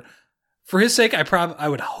end of the court. For his sake, I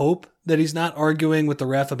would hope that he's not arguing with the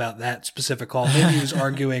ref about that specific call. Maybe he was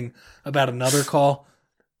arguing about another call,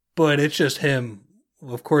 but it's just him,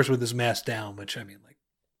 of course, with his mask down, which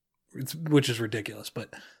which is ridiculous.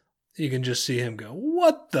 But you can just see him go,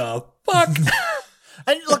 "What the fuck?"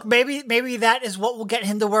 And look, maybe that is what will get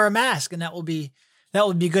him to wear a mask, and that would be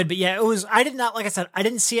good. But yeah, I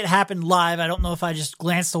didn't see it happen live. I don't know if I just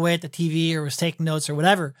glanced away at the TV or was taking notes or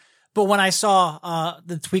whatever. But when I saw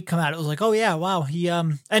the tweet come out, it was like, oh yeah, wow. He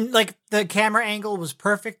and the camera angle was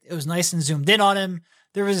perfect. It was nice and zoomed in on him.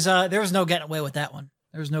 There was no getting away with that one.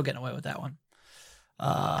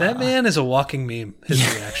 That man is a walking meme.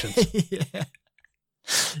 His reactions. Yeah.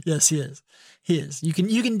 Yes, he is. He is. You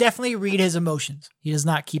can definitely read his emotions. He does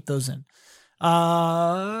not keep those in.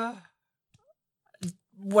 What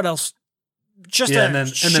else just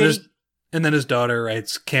and then his daughter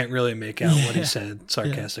writes, can't really make out what he said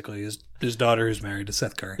sarcastically. Yeah. His daughter is married to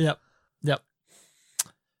Seth Curry. Yep.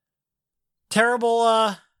 Terrible,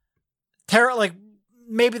 like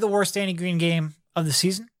maybe the worst Danny Green game of the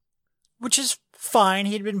season, which is fine.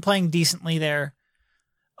 He'd been playing decently there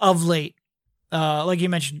of late. Like you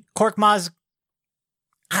mentioned, Korkmaz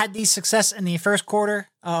had the success in the first quarter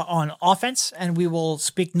on offense, and we will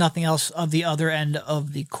speak nothing else of the other end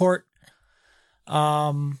of the court.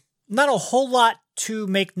 Not a whole lot to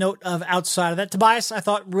make note of outside of that. Tobias, I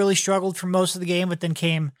thought, really struggled for most of the game, but then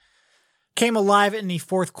came alive in the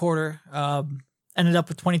fourth quarter. Ended up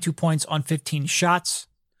with 22 points on 15 shots.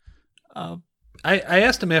 I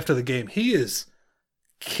asked him after the game. He is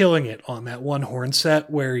killing it on that one horn set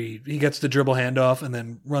where he gets the dribble handoff and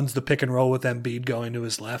then runs the pick and roll with Embiid going to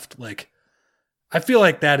his left. Like, I feel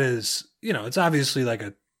like that is, it's obviously like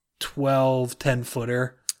a 12, 10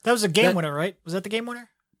 footer. That was a game winner, right? Was that the game winner?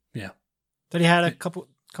 Yeah. That he had a couple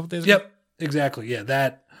days ago? Yep, exactly. Yeah,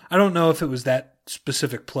 that, I don't know if it was that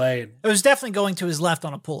specific play. It was definitely going to his left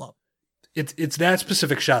on a pull-up. It's that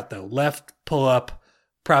specific shot, though. Left pull-up,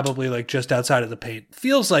 probably like just outside of the paint.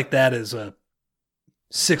 Feels like that is a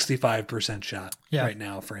 65% shot right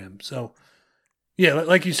now for him. So, yeah,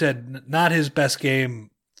 like you said, not his best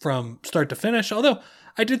game from start to finish, although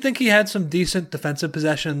I did think he had some decent defensive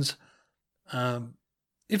possessions.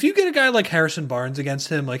 If you get a guy like Harrison Barnes against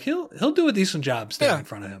him, like he'll do a decent job staying in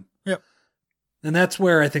front of him. Yep. And that's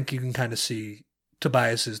where I think you can kind of see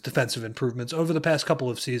Tobias's defensive improvements over the past couple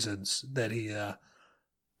of seasons that he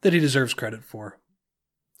deserves credit for.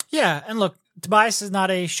 Yeah, and look, Tobias is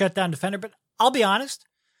not a shutdown defender, but I'll be honest,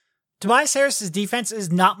 Tobias Harris's defense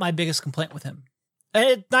is not my biggest complaint with him. And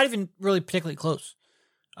it's not even really particularly close.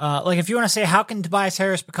 Like if you want to say how can Tobias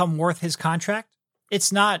Harris become worth his contract,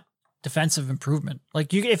 it's not defensive improvement.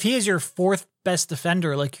 Like if he is your fourth best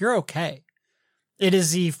defender, like you're okay. It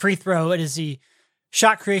is the free throw, it is the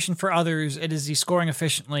shot creation for others, it is the scoring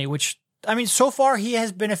efficiently, which I mean so far he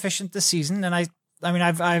has been efficient this season, and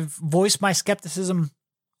I've voiced my skepticism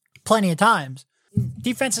plenty of times.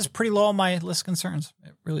 Defense is pretty low on my list of concerns.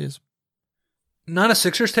 It really is. Not a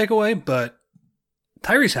Sixers takeaway, but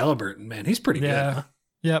Tyrese Halliburton, man, he's pretty good. Huh?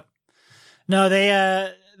 Yep. No, they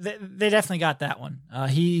definitely got that one.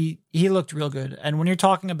 He looked real good. And when you're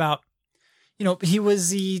talking about, he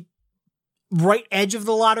was the right edge of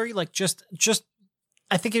the lottery, like just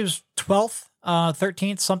I think it was 12th,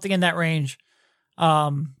 13th, something in that range.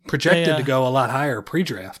 Projected to go a lot higher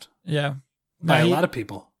pre-draft. Yeah. By a lot of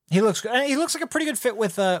people. He looks good. He looks like a pretty good fit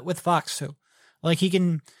with Fox too. Like he's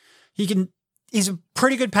a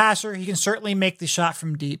pretty good passer. He can certainly make the shot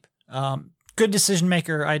from deep. Good decision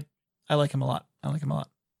maker. I like him a lot.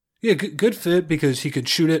 Yeah, good fit because he could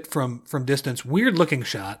shoot it from distance. Weird looking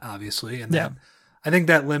shot, obviously, and I think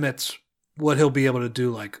that limits what he'll be able to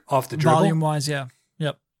do, like off the dribble. Volume wise, yeah,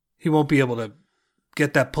 yep. He won't be able to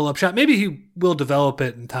get that pull up shot. Maybe he will develop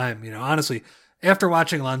it in time. Honestly, after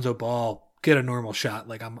watching Lonzo Ball get a normal shot,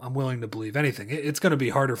 like I'm willing to believe anything. It's going to be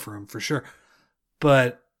harder for him for sure,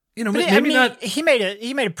 but. Maybe not. He made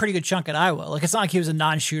a pretty good chunk at Iowa. Like it's not like he was a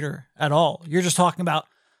non-shooter at all. You're just talking about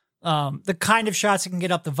the kind of shots he can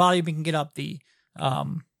get up, the volume he can get up,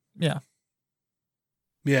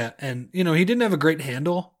 yeah, and he didn't have a great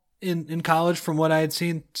handle in college from what I had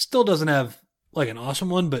seen. Still doesn't have like an awesome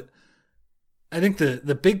one, but I think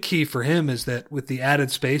the big key for him is that with the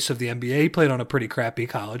added space of the NBA, he played on a pretty crappy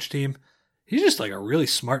college team. He's just like a really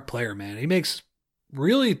smart player, man. He makes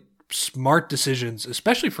really smart decisions,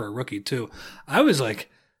 especially for a rookie too. I was like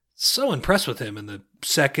so impressed with him in the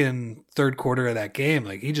second, third quarter of that game.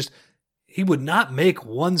 Like he would not make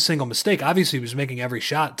one single mistake. Obviously he was making every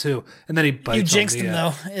shot too. And then he bites. You jinxed him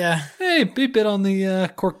though. Yeah. Hey, he bit on the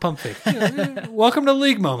cork pump fake. Welcome to the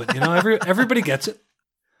league moment. Everybody gets it.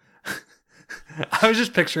 I was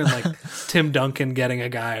just picturing like Tim Duncan getting a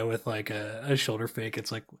guy with like a shoulder fake.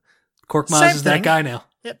 It's like Korkmaz is that guy now.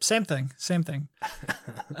 Yep, same thing.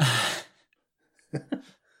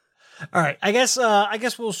 All right, I guess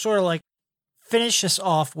we'll sort of like finish this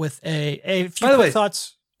off with a few quick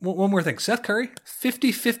thoughts. One more thing. Seth Curry,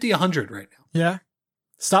 50-50, 100 right now. Yeah.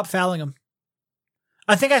 Stop fouling him.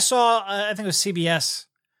 I think I saw, I think it was CBS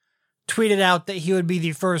tweeted out that he would be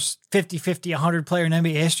the first 50-50, 100 player in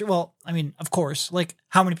NBA history. Well, I mean, of course, like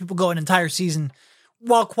how many people go an entire season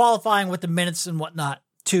while qualifying with the minutes and whatnot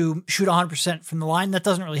to shoot 100% from the line? That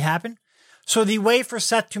doesn't really happen. So the way for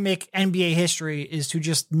Seth to make NBA history is to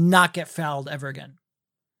just not get fouled ever again.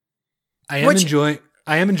 I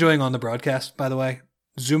am enjoying on the broadcast, by the way.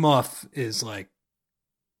 Zumoff is like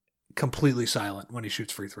completely silent when he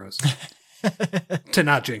shoots free throws to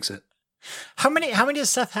not jinx it. How many does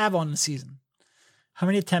Seth have on the season? How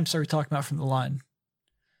many attempts are we talking about from the line?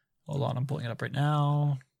 Hold on, I'm pulling it up right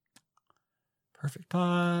now. Perfect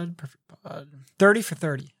pod. 30 for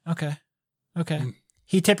 30. Okay.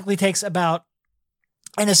 He typically takes about,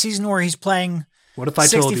 in a season where he's playing, what if I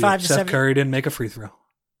told you Seth 70 Curry didn't make a free throw?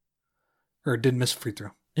 Or didn't miss a free throw?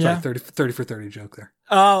 Yeah. Sorry, 30 for 30 joke there.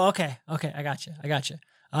 Oh, okay. I got you.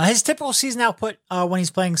 His typical season output when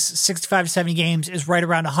he's playing 65 to 70 games is right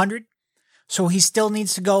around 100. So he still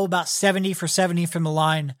needs to go about 70 for 70 from the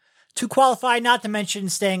line to qualify, not to mention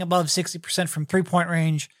staying above 60% from three-point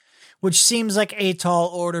range, which seems like a tall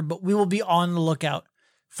order, but we will be on the lookout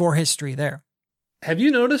for history there. Have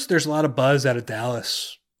you noticed there's a lot of buzz out of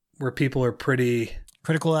Dallas where people are pretty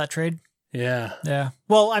critical of that trade? Yeah. Yeah.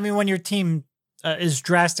 Well, I mean, when your team is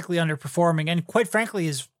drastically underperforming and quite frankly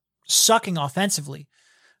is sucking offensively,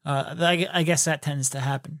 I guess that tends to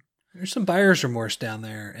happen. There's some buyer's remorse down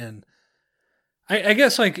there. And I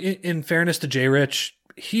guess, like, in fairness to Jay Rich,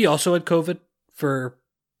 he also had COVID for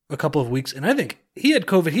a couple of weeks. And I think he had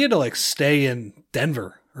COVID. He had to, like, stay in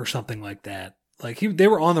Denver or something like that. Like, they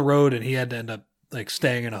were on the road and he had to end up, like,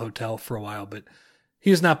 staying in a hotel for a while. But he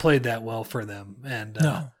has not played that well for them. And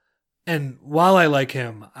no. And while I like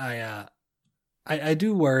him, I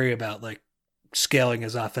do worry about, like, scaling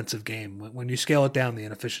his offensive game. When you scale it down, the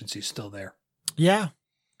inefficiency's still there. Yeah.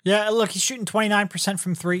 Look, he's shooting 29%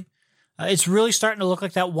 from three. It's really starting to look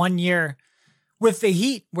like that 1 year with the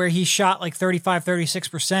Heat where he shot like 35,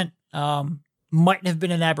 36%, might have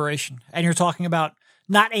been an aberration. And you're talking about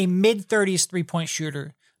not a mid-30s three-point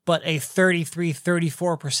shooter, but a 33,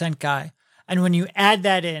 34% guy. And when you add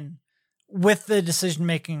that in with the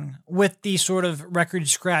decision-making, with the sort of record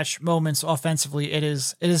scratch moments offensively, it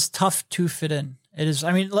is tough to fit in. It is,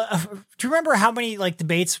 I mean, do you remember how many like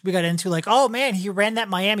debates we got into? Like, oh man, he ran that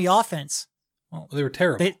Miami offense. Well, they were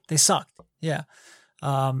terrible. They sucked. Yeah.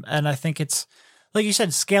 And I think it's, like you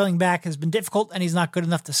said, scaling back has been difficult and he's not good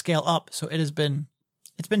enough to scale up. So it's been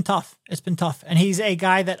tough. It's been tough. And he's a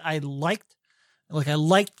guy that I liked. Like I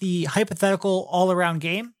liked the hypothetical all around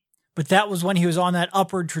game, but that was when he was on that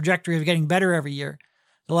upward trajectory of getting better every year.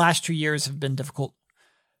 The last 2 years have been difficult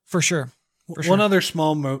for sure. One other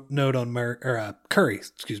small note on Curry,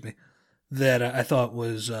 that I thought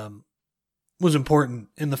was important.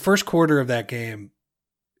 In the first quarter of that game,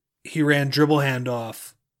 he ran dribble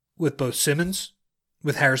handoff with both Simmons,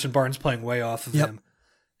 with Harrison Barnes playing way off of him,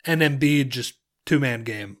 and Embiid just two-man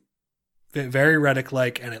game. Very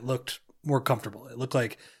Redick-like, and it looked more comfortable. It looked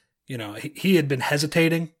like, he had been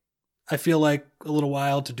hesitating, I feel like, a little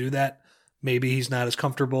while to do that. Maybe he's not as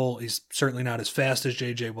comfortable. He's certainly not as fast as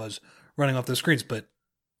JJ was running off the screens, but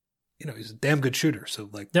he's a damn good shooter. So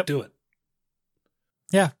do it.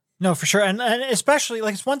 Yeah, no, for sure. And especially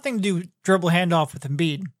like it's one thing to do dribble handoff with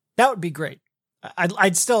Embiid. That would be great.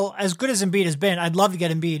 I'd still, as good as Embiid has been, I'd love to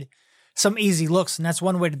get Embiid some easy looks. And that's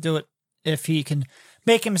one way to do it. If he can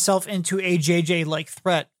make himself into a JJ like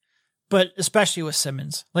threat, but especially with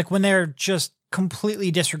Simmons, like when they're just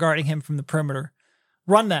completely disregarding him from the perimeter,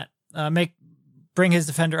 run that, bring his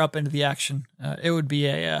defender up into the action. It would be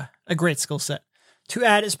a great skill set to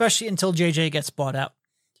add, especially until JJ gets bought out.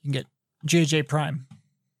 You can get JJ Prime.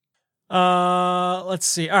 Let's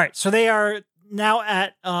see. All right. So they are now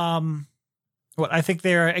at, I think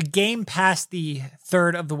they're a game past the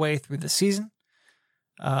third of the way through the season.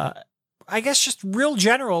 I guess just real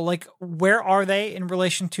general, like where are they in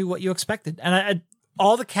relation to what you expected? And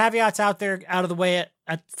all the caveats out there, out of the way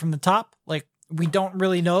from the top, like we don't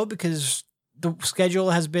really know because the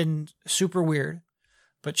schedule has been super weird,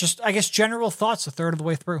 but just, I guess, general thoughts a third of the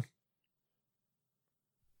way through.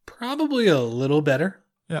 Probably a little better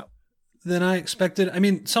than I expected. I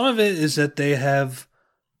mean, some of it is that they have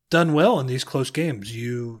done well in these close games.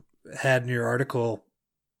 You had in your article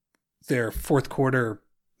their fourth quarter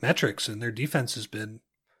metrics, and their defense has been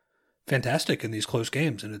fantastic in these close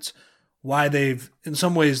games. And it's why they've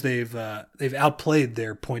outplayed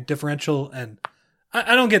their point differential. And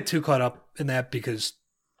I don't get too caught up in that because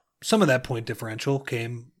some of that point differential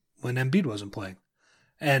came when Embiid wasn't playing.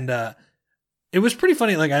 And it was pretty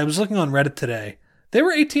funny. Like I was looking on Reddit today. They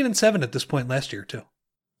were 18-7 at this point last year too.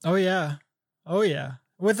 Oh yeah.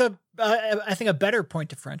 With I think a better point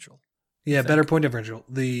differential. Yeah, better point differential.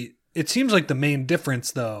 It seems like the main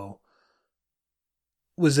difference though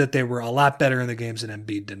was that they were a lot better in the games that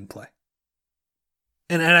Embiid didn't play.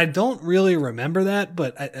 And I don't really remember that,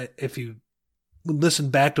 but if you listen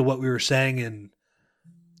back to what we were saying in,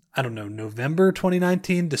 I don't know, November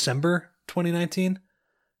 2019, December 2019,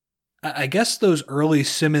 I guess those early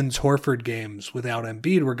Simmons-Horford games without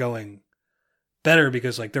Embiid were going better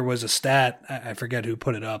because like there was a stat, I forget who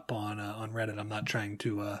put it up on Reddit. I'm not trying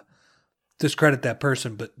to discredit that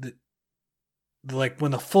person, but like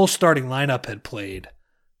when the full starting lineup had played,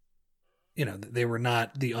 you know, they were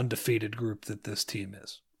not the undefeated group that this team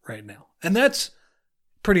is right now. And that's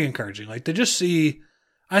pretty encouraging. Like to just see,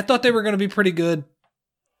 I thought they were going to be pretty good,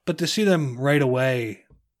 but to see them right away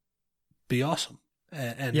be awesome.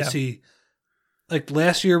 And to see, like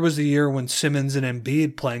last year was the year when Simmons and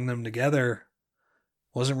Embiid playing them together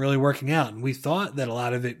wasn't really working out. And we thought that a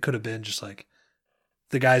lot of it could have been just like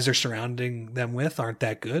the guys they're surrounding them with aren't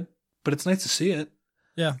that good, but it's nice to see it.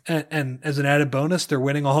 Yeah. And as an added bonus, they're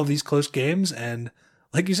winning all of these close games. And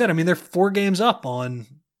like you said, I mean, they're 4 games up on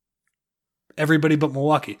everybody but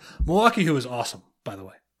Milwaukee. Milwaukee, who is awesome, by the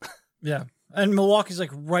way. Yeah. And Milwaukee's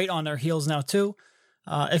like right on their heels now too.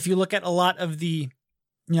 If you look at a lot of the,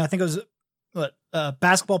 you know, I think it was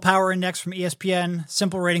Basketball Power Index from ESPN,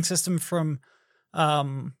 simple rating system from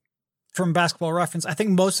Basketball Reference. I think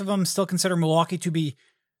most of them still consider Milwaukee to be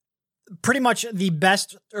pretty much the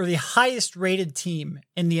best or the highest rated team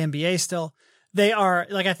in the NBA still. They are,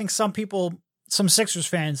 like, I think some Sixers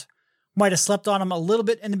fans might have slept on them a little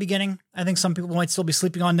bit in the beginning. I think some people might still be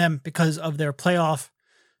sleeping on them because of their playoff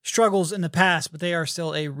struggles in the past, but they are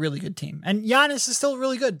still a really good team. And Giannis is still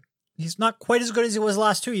really good. He's not quite as good as he was the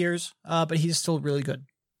last 2 years, but he's still really good.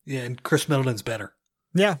 Yeah, and Chris Middleton's better.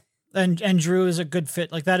 Yeah, and Drew is a good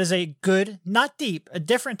fit. Like, that is a good, not deep, a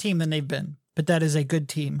different team than they've been, but that is a good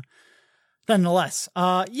team nonetheless.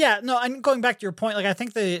 And going back to your point, like, I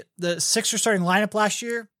think the Sixers starting lineup last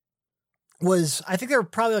year I think they were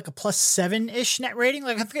probably like a +7-ish net rating.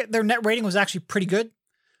 Like, I think their net rating was actually pretty good,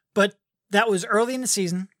 but that was early in the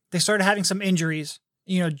season. They started having some injuries.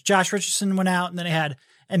 You know, Josh Richardson went out, and then they had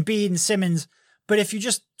Embiid and Simmons. But if you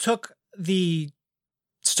just took the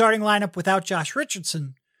starting lineup without Josh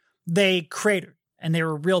Richardson, they cratered, and they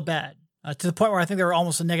were real bad to the point where I think they were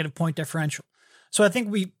almost a negative point differential. So I think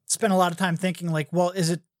we spent a lot of time thinking, like, well, is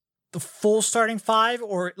it the full starting 5,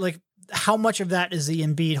 or like how much of that is the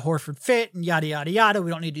Embiid Horford fit and yada, yada, yada.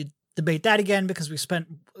 We don't need to debate that again because we spent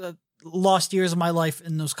lost years of my life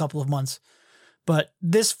in those couple of months. But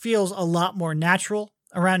this feels a lot more natural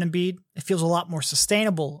around Embiid. It feels a lot more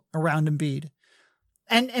sustainable around Embiid.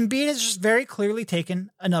 And Embiid has just very clearly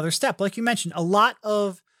taken another step. Like you mentioned, a lot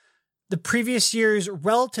of the previous year's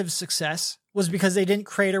relative success was because they didn't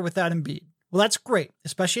crater without Embiid. Well, that's great,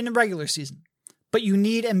 especially in the regular season. But you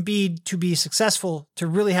need Embiid to be successful to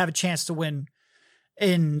really have a chance to win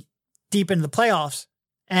deep into the playoffs.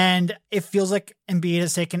 And it feels like Embiid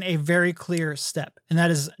has taken a very clear step, and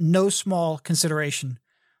that is no small consideration.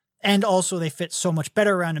 And also they fit so much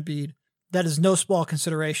better around Embiid. That is no small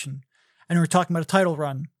consideration. And we're talking about a title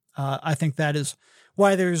run. I think that is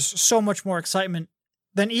why there's so much more excitement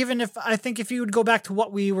than even if you would go back to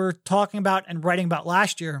what we were talking about and writing about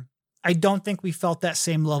last year, I don't think we felt that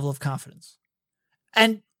same level of confidence.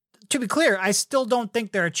 And to be clear, I still don't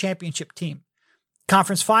think they're a championship team.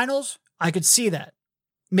 Conference finals, I could see that.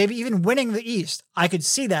 Maybe even winning the East, I could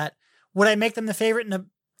see that. Would I make them the favorite in the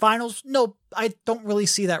finals? No, I don't really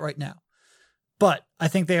see that right now. But I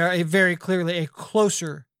think they are very clearly a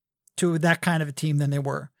closer to that kind of a team than they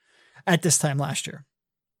were at this time last year.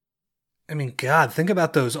 I mean, God, think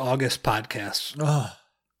about those August podcasts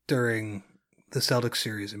during the Celtics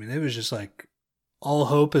series. I mean, it was just like all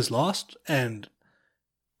hope is lost. And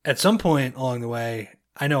at some point along the way,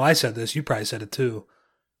 I know I said this, you probably said it too.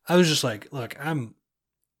 I was just like, look, I'm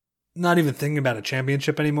not even thinking about a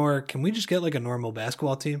championship anymore. Can we just get like a normal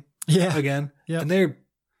basketball team again? Yeah. And they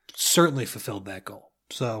certainly fulfilled that goal.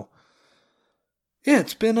 So yeah,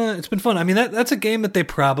 it's been fun. I mean, that's a game that they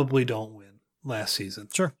probably don't win last season.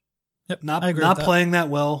 Sure. Yep. Not playing that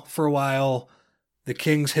well for a while. The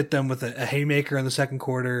Kings hit them with a haymaker in the second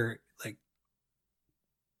quarter. Like,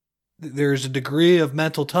 there's a degree of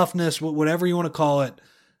mental toughness, whatever you want to call it.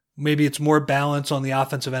 Maybe it's more balance on the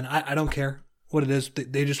offensive end. I don't care what it is.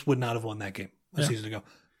 They just would not have won that game a season ago.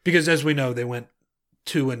 Because as we know, they went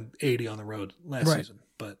 2-80 on the road last season.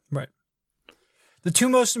 But right. The two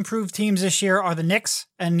most improved teams this year are the Knicks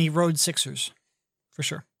and the road Sixers, for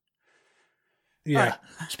sure. Yeah.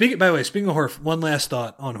 Right. By the way, speaking of Horf, one last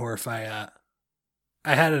thought on Horf.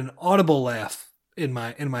 I had an audible laugh in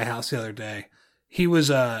my house the other day. He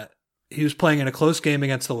was playing in a close game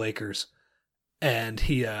against the Lakers, and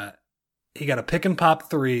he got a pick and pop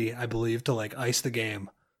 3, I believe, to like ice the game.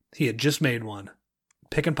 He had just made one.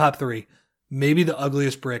 Pick and pop 3, maybe the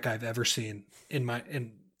ugliest brick I've ever seen in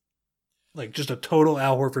like just a total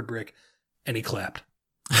Al Horford brick, and he clapped.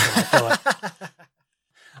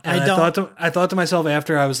 And I thought to myself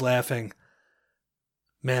after I was laughing,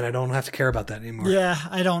 Man, I don't have to care about that anymore. Yeah,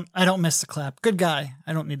 I don't miss the clap. Good guy.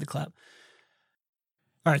 I don't need the clap.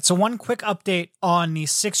 All right, so one quick update on the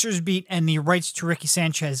Sixers beat and the rights to Ricky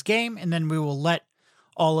Sanchez game, and then we will let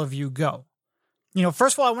all of you go.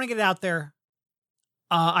 First of all, I want to get it out there.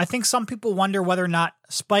 I think some people wonder whether or not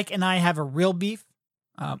Spike and I have a real beef.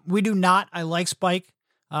 We do not. I like Spike.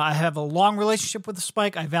 I have a long relationship with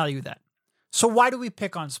Spike. I value that. So why do we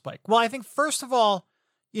pick on Spike? Well, I think first of all,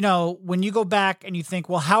 when you go back and you think,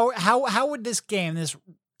 well, how would this game, this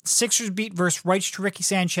Sixers beat versus rights to Ricky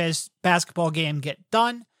Sanchez basketball game get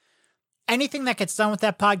done? Anything that gets done with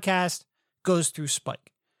that podcast goes through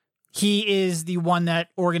Spike. He is the one that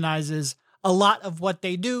organizes a lot of what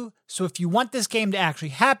they do. So if you want this game to actually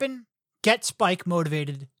happen, get Spike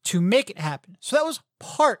motivated to make it happen. So that was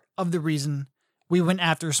part of the reason we went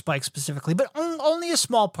after Spike specifically, but only a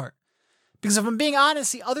small part. Because if I'm being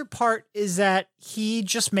honest, the other part is that he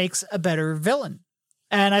just makes a better villain.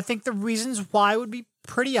 And I think the reasons why would be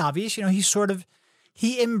pretty obvious.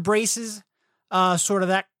 He embraces sort of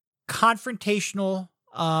that confrontational,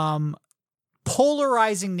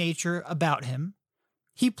 polarizing nature about him.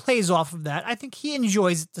 He plays off of that. I think he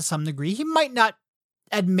enjoys it to some degree. He might not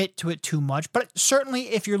admit to it too much, but certainly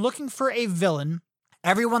if you're looking for a villain,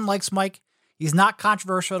 everyone likes Mike. He's not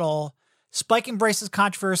controversial at all. Spike embraces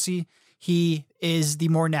controversy. He is the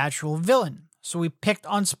more natural villain. So we picked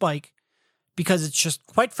on Spike because it's just,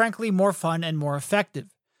 quite frankly, more fun and more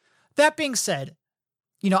effective. That being said,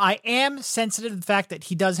 I am sensitive to the fact that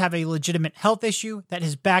he does have a legitimate health issue, that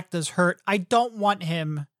his back does hurt. I don't want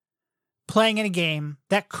him playing in a game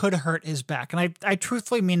that could hurt his back. And I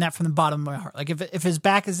truthfully mean that from the bottom of my heart. Like if his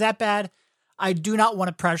back is that bad, I do not want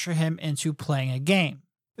to pressure him into playing a game.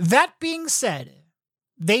 That being said,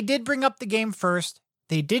 they did bring up the game first.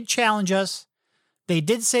 They did challenge us. They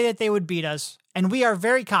did say that they would beat us. And we are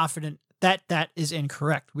very confident that that is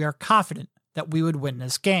incorrect. We are confident that we would win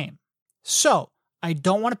this game. So I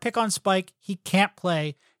don't want to pick on Spike. He can't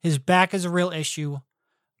play. His back is a real issue.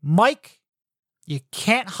 Mike, you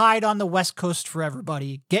can't hide on the West Coast forever,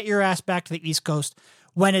 buddy. Get your ass back to the East Coast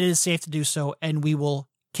when it is safe to do so, and we will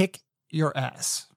kick your ass.